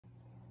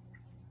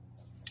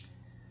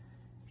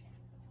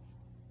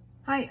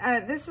Hi,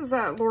 this is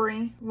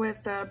Lori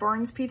with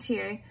Barnes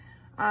PTA.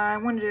 I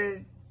wanted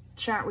to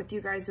chat with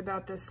you guys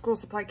about the school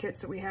supply kits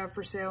that we have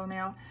for sale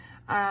now.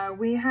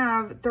 We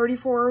have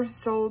 34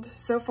 sold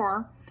so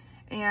far,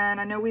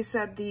 and I know we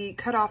said the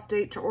cutoff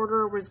date to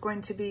order was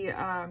going to be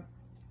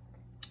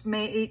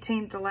May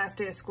 18th, the last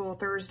day of school,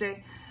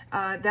 Thursday.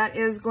 That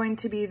is going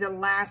to be the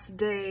last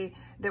day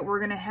that we're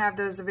going to have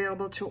those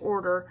available to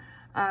order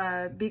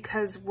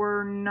because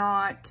we're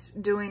not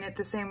doing it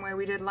the same way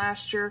we did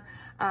last year.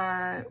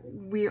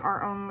 We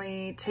are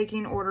only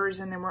taking orders,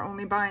 and then we're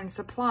only buying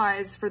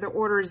supplies for the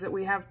orders that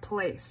we have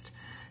placed.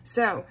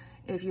 So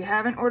if you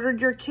haven't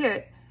ordered your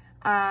kit,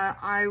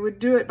 I would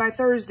do it by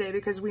Thursday,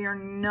 because we are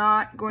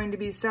not going to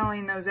be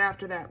selling those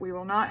after that. We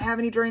will not have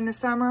any during the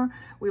summer.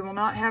 We will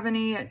not have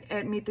any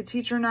at Meet the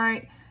Teacher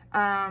Night.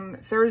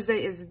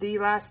 Thursday is the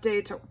last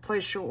day to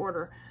place your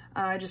order.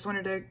 I just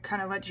wanted to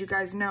kind of let you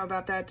guys know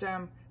about that,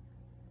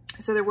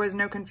 so there was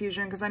no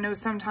confusion, because I know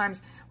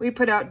sometimes we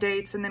put out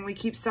dates and then we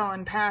keep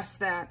selling past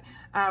that.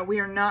 We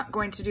are not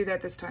going to do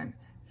that this time.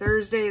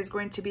 Thursday is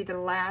going to be the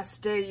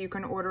last day you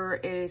can order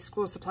a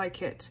school supply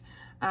kit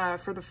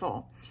for the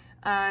fall.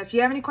 If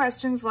you have any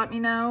questions, let me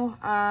know.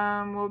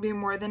 We'll be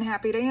more than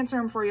happy to answer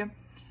them for you.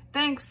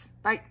 Thanks.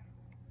 Bye.